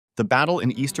the battle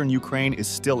in eastern Ukraine is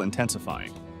still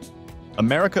intensifying.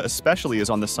 America especially is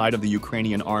on the side of the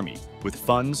Ukrainian army, with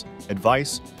funds,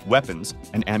 advice, weapons,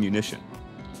 and ammunition.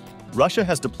 Russia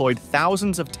has deployed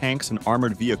thousands of tanks and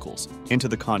armored vehicles into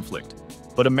the conflict,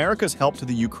 but America's help to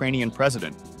the Ukrainian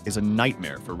president is a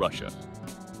nightmare for Russia.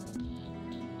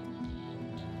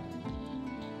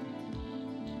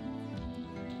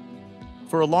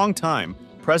 For a long time,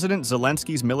 President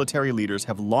Zelensky's military leaders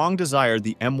have long desired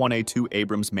the M1A2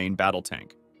 Abrams main battle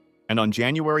tank. And on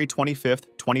January 25,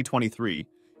 2023,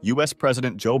 U.S.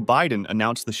 President Joe Biden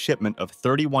announced the shipment of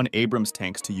 31 Abrams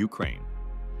tanks to Ukraine.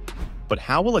 But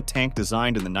how will a tank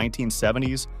designed in the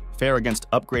 1970s fare against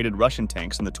upgraded Russian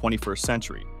tanks in the 21st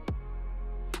century?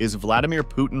 Is Vladimir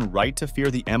Putin right to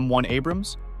fear the M1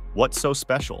 Abrams? What's so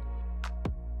special?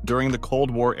 During the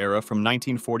Cold War era from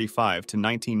 1945 to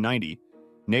 1990,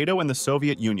 NATO and the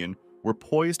Soviet Union were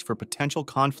poised for potential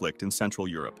conflict in Central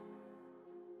Europe.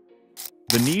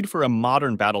 The need for a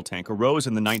modern battle tank arose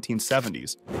in the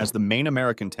 1970s as the main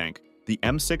American tank, the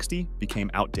M60,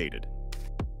 became outdated.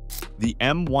 The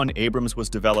M1 Abrams was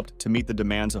developed to meet the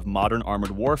demands of modern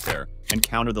armored warfare and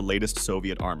counter the latest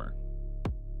Soviet armor.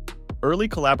 Early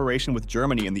collaboration with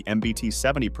Germany in the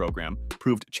MBT-70 program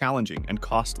proved challenging and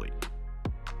costly.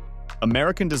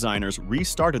 American designers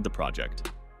restarted the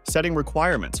project, setting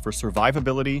requirements for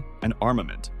survivability and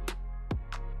armament.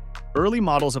 Early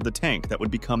models of the tank that would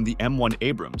become the M1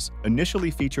 Abrams initially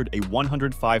featured a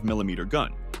 105mm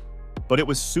gun, but it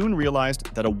was soon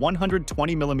realized that a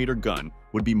 120mm gun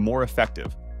would be more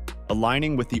effective,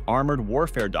 aligning with the armored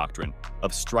warfare doctrine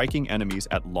of striking enemies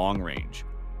at long range.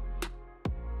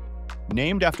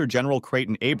 Named after General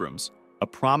Creighton Abrams, a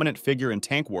prominent figure in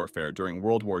tank warfare during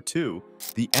World War II,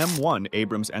 the M1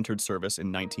 Abrams entered service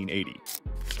in 1980.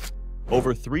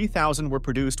 Over 3,000 were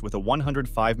produced with a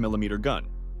 105mm gun,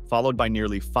 followed by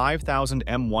nearly 5,000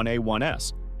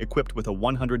 M1A1s equipped with a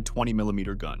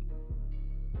 120mm gun.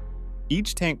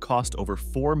 Each tank cost over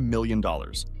 $4 million,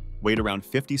 weighed around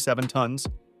 57 tons,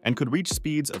 and could reach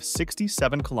speeds of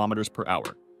 67 kilometers per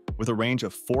hour, with a range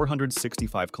of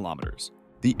 465 kilometers.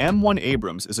 The M1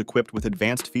 Abrams is equipped with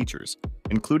advanced features,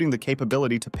 including the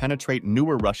capability to penetrate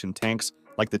newer Russian tanks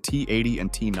like the T-80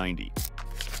 and T-90.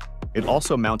 It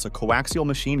also mounts a coaxial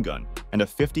machine gun and a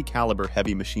 .50 caliber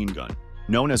heavy machine gun.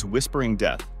 Known as Whispering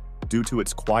Death, due to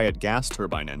its quiet gas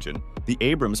turbine engine, the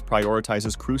Abrams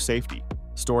prioritizes crew safety,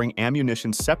 storing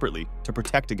ammunition separately to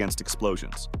protect against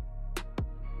explosions.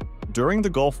 During the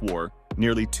Gulf War,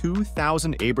 nearly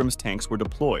 2,000 Abrams tanks were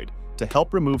deployed to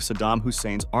help remove Saddam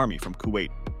Hussein's army from Kuwait.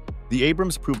 The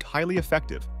Abrams proved highly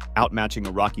effective, outmatching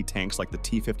Iraqi tanks like the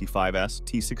T-55S,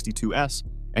 T-62S,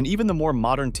 and even the more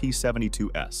modern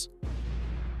T-72S.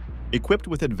 Equipped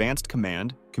with advanced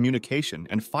command, communication,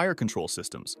 and fire control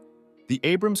systems, the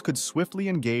Abrams could swiftly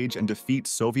engage and defeat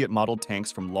Soviet-modeled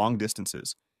tanks from long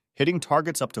distances, hitting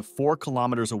targets up to 4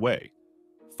 kilometers away,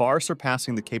 far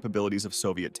surpassing the capabilities of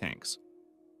Soviet tanks.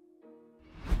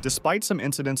 Despite some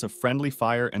incidents of friendly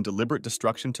fire and deliberate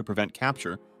destruction to prevent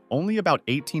capture, only about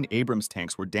 18 Abrams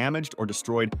tanks were damaged or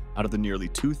destroyed out of the nearly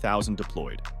 2,000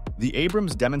 deployed. The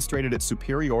Abrams demonstrated its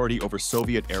superiority over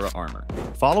Soviet-era armor.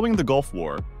 Following the Gulf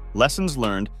War, lessons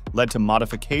learned led to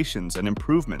modifications and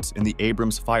improvements in the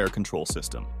Abrams fire control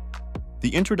system.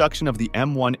 The introduction of the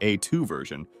M1A2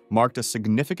 version marked a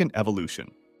significant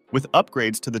evolution, with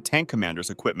upgrades to the tank commander's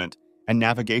equipment and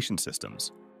navigation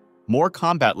systems. More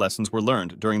combat lessons were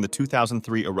learned during the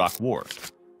 2003 Iraq War,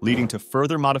 leading to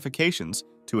further modifications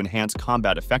to enhance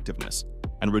combat effectiveness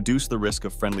and reduce the risk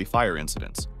of friendly fire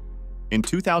incidents. In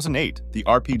 2008, the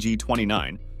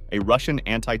RPG-29, a Russian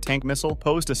anti-tank missile,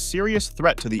 posed a serious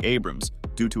threat to the Abrams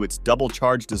due to its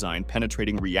double-charge design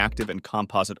penetrating reactive and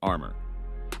composite armor.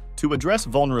 To address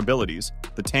vulnerabilities,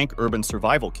 the Tank Urban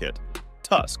Survival Kit,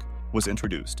 TUSK, was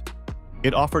introduced.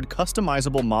 It offered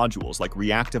customizable modules like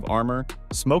reactive armor,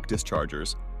 smoke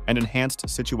dischargers, and enhanced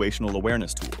situational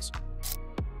awareness tools.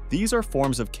 These are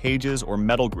forms of cages or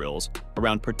metal grills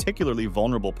around particularly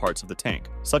vulnerable parts of the tank,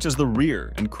 such as the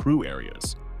rear and crew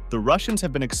areas. The Russians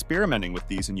have been experimenting with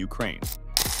these in Ukraine,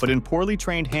 but in poorly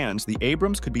trained hands, the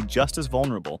Abrams could be just as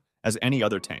vulnerable as any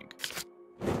other tank.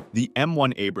 The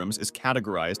M1 Abrams is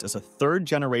categorized as a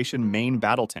third-generation main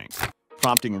battle tank,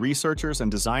 prompting researchers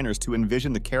and designers to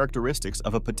envision the characteristics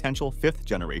of a potential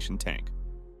fifth-generation tank.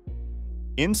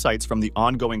 Insights from the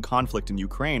ongoing conflict in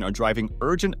Ukraine are driving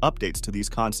urgent updates to these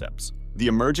concepts. The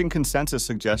emerging consensus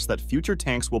suggests that future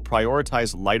tanks will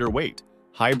prioritize lighter weight,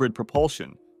 hybrid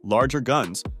propulsion, larger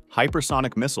guns,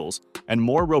 hypersonic missiles, and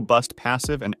more robust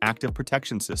passive and active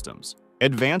protection systems.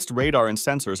 Advanced radar and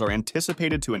sensors are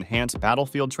anticipated to enhance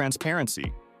battlefield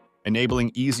transparency,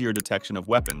 enabling easier detection of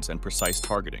weapons and precise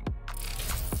targeting.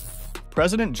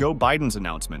 President Joe Biden's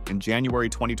announcement in January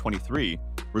 2023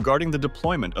 regarding the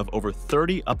deployment of over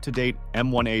 30 up-to-date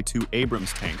M1A2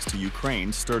 Abrams tanks to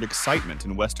Ukraine stirred excitement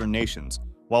in Western nations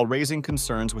while raising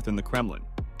concerns within the Kremlin.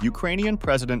 Ukrainian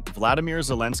President Vladimir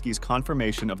Zelensky's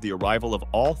confirmation of the arrival of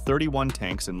all 31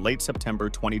 tanks in late September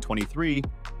 2023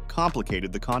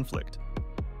 complicated the conflict.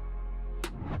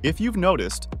 If you've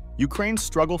noticed, Ukraine's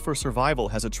struggle for survival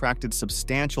has attracted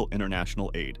substantial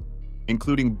international aid,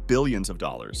 including billions of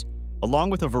dollars, along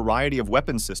with a variety of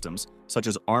weapon systems such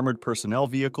as armored personnel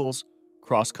vehicles,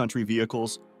 cross-country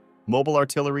vehicles, mobile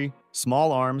artillery,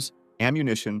 small arms,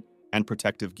 ammunition, and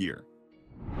protective gear.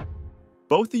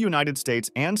 Both the United States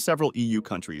and several EU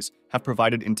countries have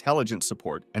provided intelligence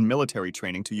support and military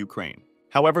training to Ukraine.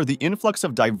 However, the influx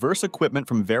of diverse equipment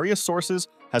from various sources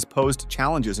has posed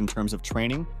challenges in terms of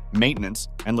training, maintenance,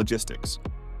 and logistics.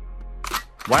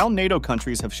 While NATO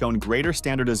countries have shown greater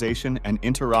standardization and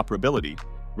interoperability,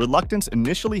 reluctance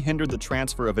initially hindered the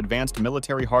transfer of advanced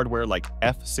military hardware like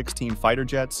F-16 fighter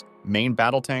jets, main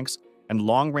battle tanks, and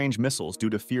long-range missiles due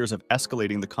to fears of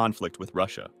escalating the conflict with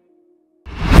Russia.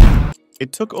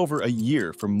 It took over a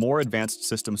year for more advanced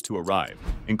systems to arrive,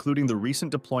 including the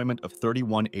recent deployment of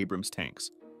 31 Abrams tanks,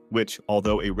 which,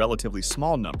 although a relatively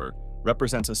small number,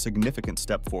 represents a significant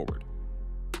step forward.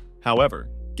 However,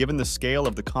 given the scale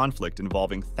of the conflict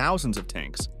involving thousands of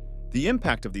tanks, the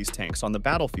impact of these tanks on the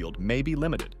battlefield may be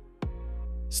limited.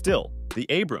 Still, the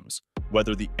Abrams,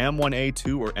 whether the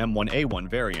M1A2 or M1A1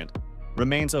 variant,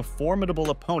 remains a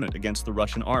formidable opponent against the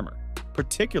Russian armor,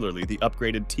 particularly the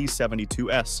upgraded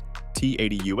T-72S,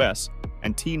 T-80US,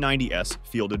 and T-90S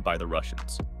fielded by the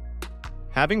Russians.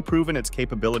 Having proven its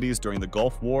capabilities during the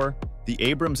Gulf War, the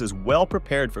Abrams is well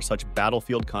prepared for such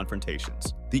battlefield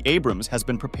confrontations. The Abrams has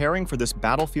been preparing for this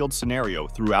battlefield scenario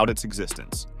throughout its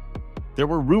existence. There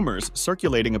were rumors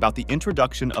circulating about the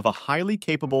introduction of a highly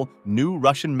capable new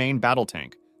Russian main battle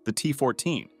tank, the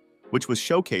T-14, which was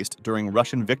showcased during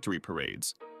Russian victory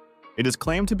parades. It is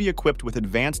claimed to be equipped with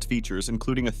advanced features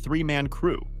including a 3-man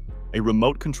crew, a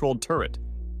remote-controlled turret,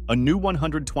 a new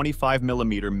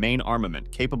 125mm main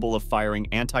armament capable of firing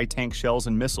anti-tank shells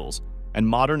and missiles, and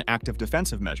modern active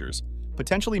defensive measures,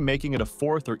 potentially making it a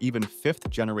 4th or even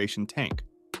 5th-generation tank.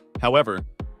 However,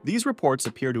 these reports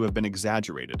appear to have been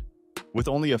exaggerated, with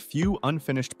only a few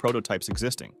unfinished prototypes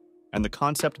existing, and the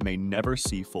concept may never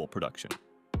see full production.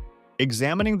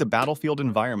 Examining the battlefield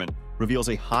environment reveals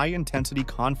a high-intensity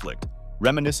conflict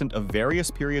reminiscent of various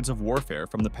periods of warfare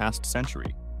from the past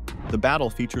century. The battle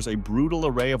features a brutal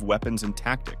array of weapons and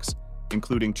tactics,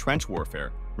 including trench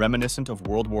warfare, reminiscent of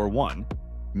World War I,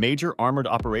 major armored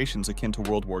operations akin to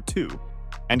World War II,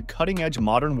 and cutting-edge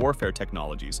modern warfare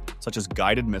technologies such as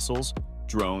guided missiles,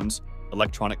 drones,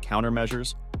 electronic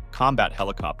countermeasures, combat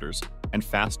helicopters, and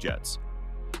fast jets.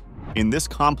 In this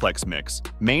complex mix,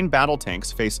 main battle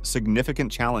tanks face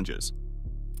significant challenges.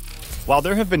 While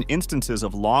there have been instances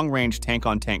of long-range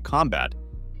tank-on-tank combat,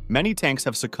 many tanks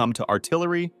have succumbed to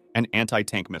artillery and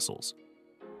anti-tank missiles.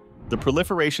 The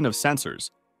proliferation of sensors,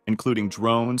 including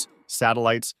drones,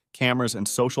 satellites, cameras, and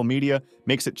social media,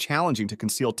 makes it challenging to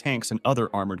conceal tanks and other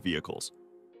armored vehicles.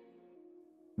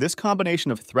 This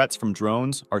combination of threats from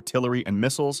drones, artillery, and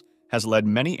missiles has led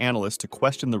many analysts to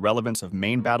question the relevance of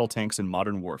main battle tanks in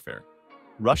modern warfare.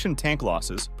 Russian tank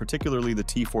losses, particularly the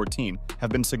T-14, have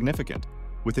been significant,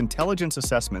 with intelligence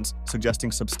assessments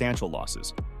suggesting substantial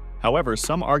losses. However,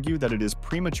 some argue that it is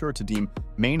premature to deem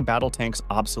main battle tanks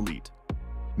obsolete.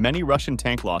 Many Russian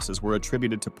tank losses were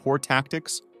attributed to poor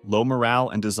tactics, low morale,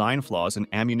 and design flaws in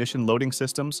ammunition loading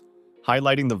systems,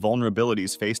 highlighting the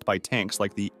vulnerabilities faced by tanks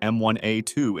like the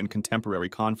M1A2 in contemporary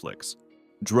conflicts.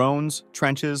 Drones,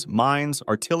 trenches, mines,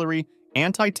 artillery,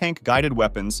 anti-tank guided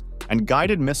weapons, and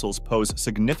guided missiles pose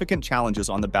significant challenges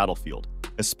on the battlefield,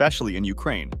 especially in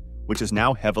Ukraine, which is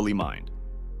now heavily mined.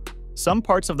 Some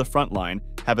parts of the front line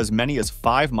have as many as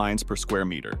 5 mines per square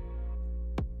meter.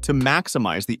 To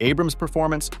maximize the Abrams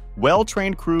performance,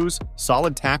 well-trained crews,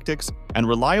 solid tactics, and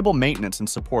reliable maintenance and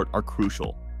support are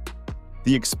crucial.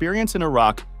 The experience in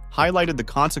Iraq highlighted the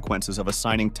consequences of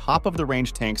assigning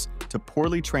top-of-the-range tanks to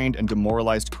poorly trained and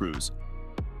demoralized crews.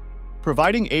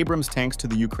 Providing Abrams tanks to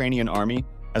the Ukrainian army,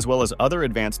 as well as other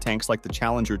advanced tanks like the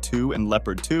Challenger 2 and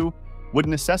Leopard 2, would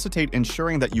necessitate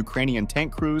ensuring that Ukrainian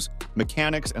tank crews,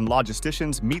 mechanics, and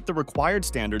logisticians meet the required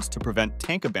standards to prevent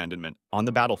tank abandonment on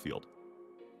the battlefield.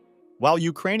 While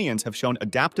Ukrainians have shown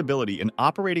adaptability in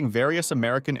operating various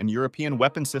American and European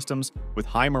weapon systems with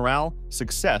high morale,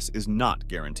 success is not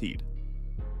guaranteed.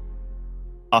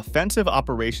 Offensive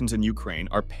operations in Ukraine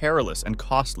are perilous and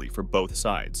costly for both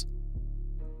sides.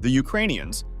 The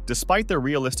Ukrainians, despite their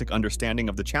realistic understanding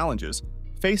of the challenges,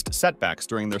 faced setbacks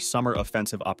during their summer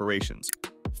offensive operations,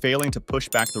 failing to push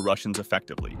back the Russians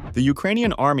effectively. The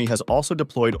Ukrainian army has also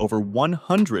deployed over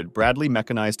 100 Bradley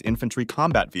mechanized infantry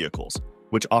combat vehicles,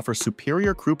 which offer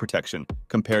superior crew protection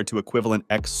compared to equivalent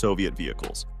ex-Soviet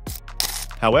vehicles.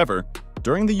 However,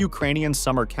 during the Ukrainian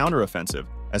summer counteroffensive,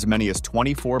 as many as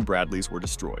 24 Bradleys were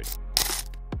destroyed.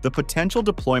 The potential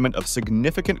deployment of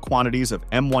significant quantities of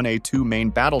M1A2 main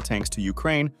battle tanks to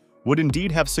Ukraine would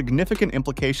indeed have significant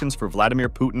implications for Vladimir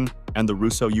Putin and the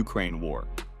Russo-Ukraine war.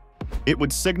 It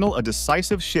would signal a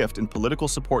decisive shift in political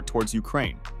support towards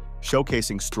Ukraine,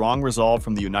 showcasing strong resolve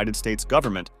from the United States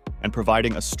government and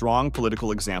providing a strong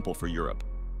political example for Europe.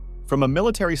 From a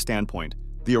military standpoint,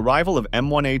 the arrival of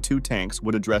M1A2 tanks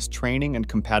would address training and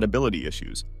compatibility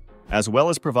issues, as well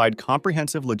as provide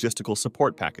comprehensive logistical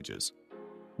support packages.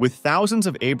 With thousands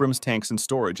of Abrams tanks in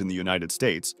storage in the United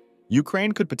States,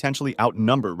 Ukraine could potentially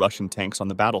outnumber Russian tanks on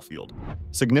the battlefield,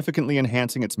 significantly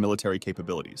enhancing its military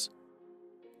capabilities.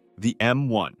 The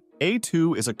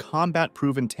M1A2 is a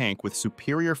combat-proven tank with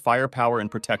superior firepower and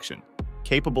protection,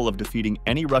 capable of defeating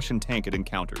any Russian tank it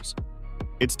encounters.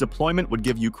 Its deployment would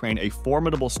give Ukraine a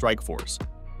formidable strike force,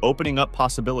 opening up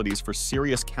possibilities for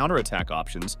serious counterattack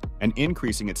options and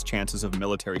increasing its chances of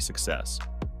military success.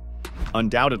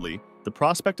 Undoubtedly, the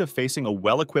prospect of facing a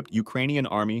well-equipped Ukrainian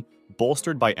army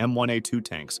bolstered by M1A2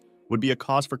 tanks would be a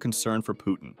cause for concern for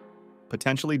Putin,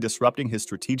 potentially disrupting his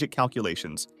strategic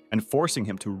calculations and forcing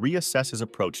him to reassess his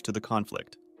approach to the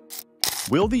conflict.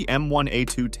 Will the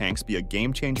M1A2 tanks be a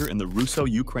game-changer in the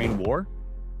Russo-Ukraine war?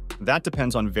 That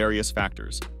depends on various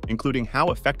factors, including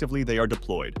how effectively they are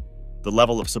deployed, the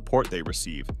level of support they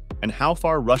receive, and how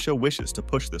far Russia wishes to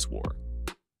push this war.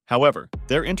 However,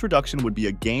 their introduction would be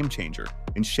a game-changer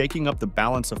in shaking up the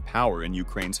balance of power in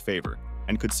Ukraine's favor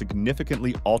and could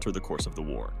significantly alter the course of the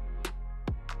war.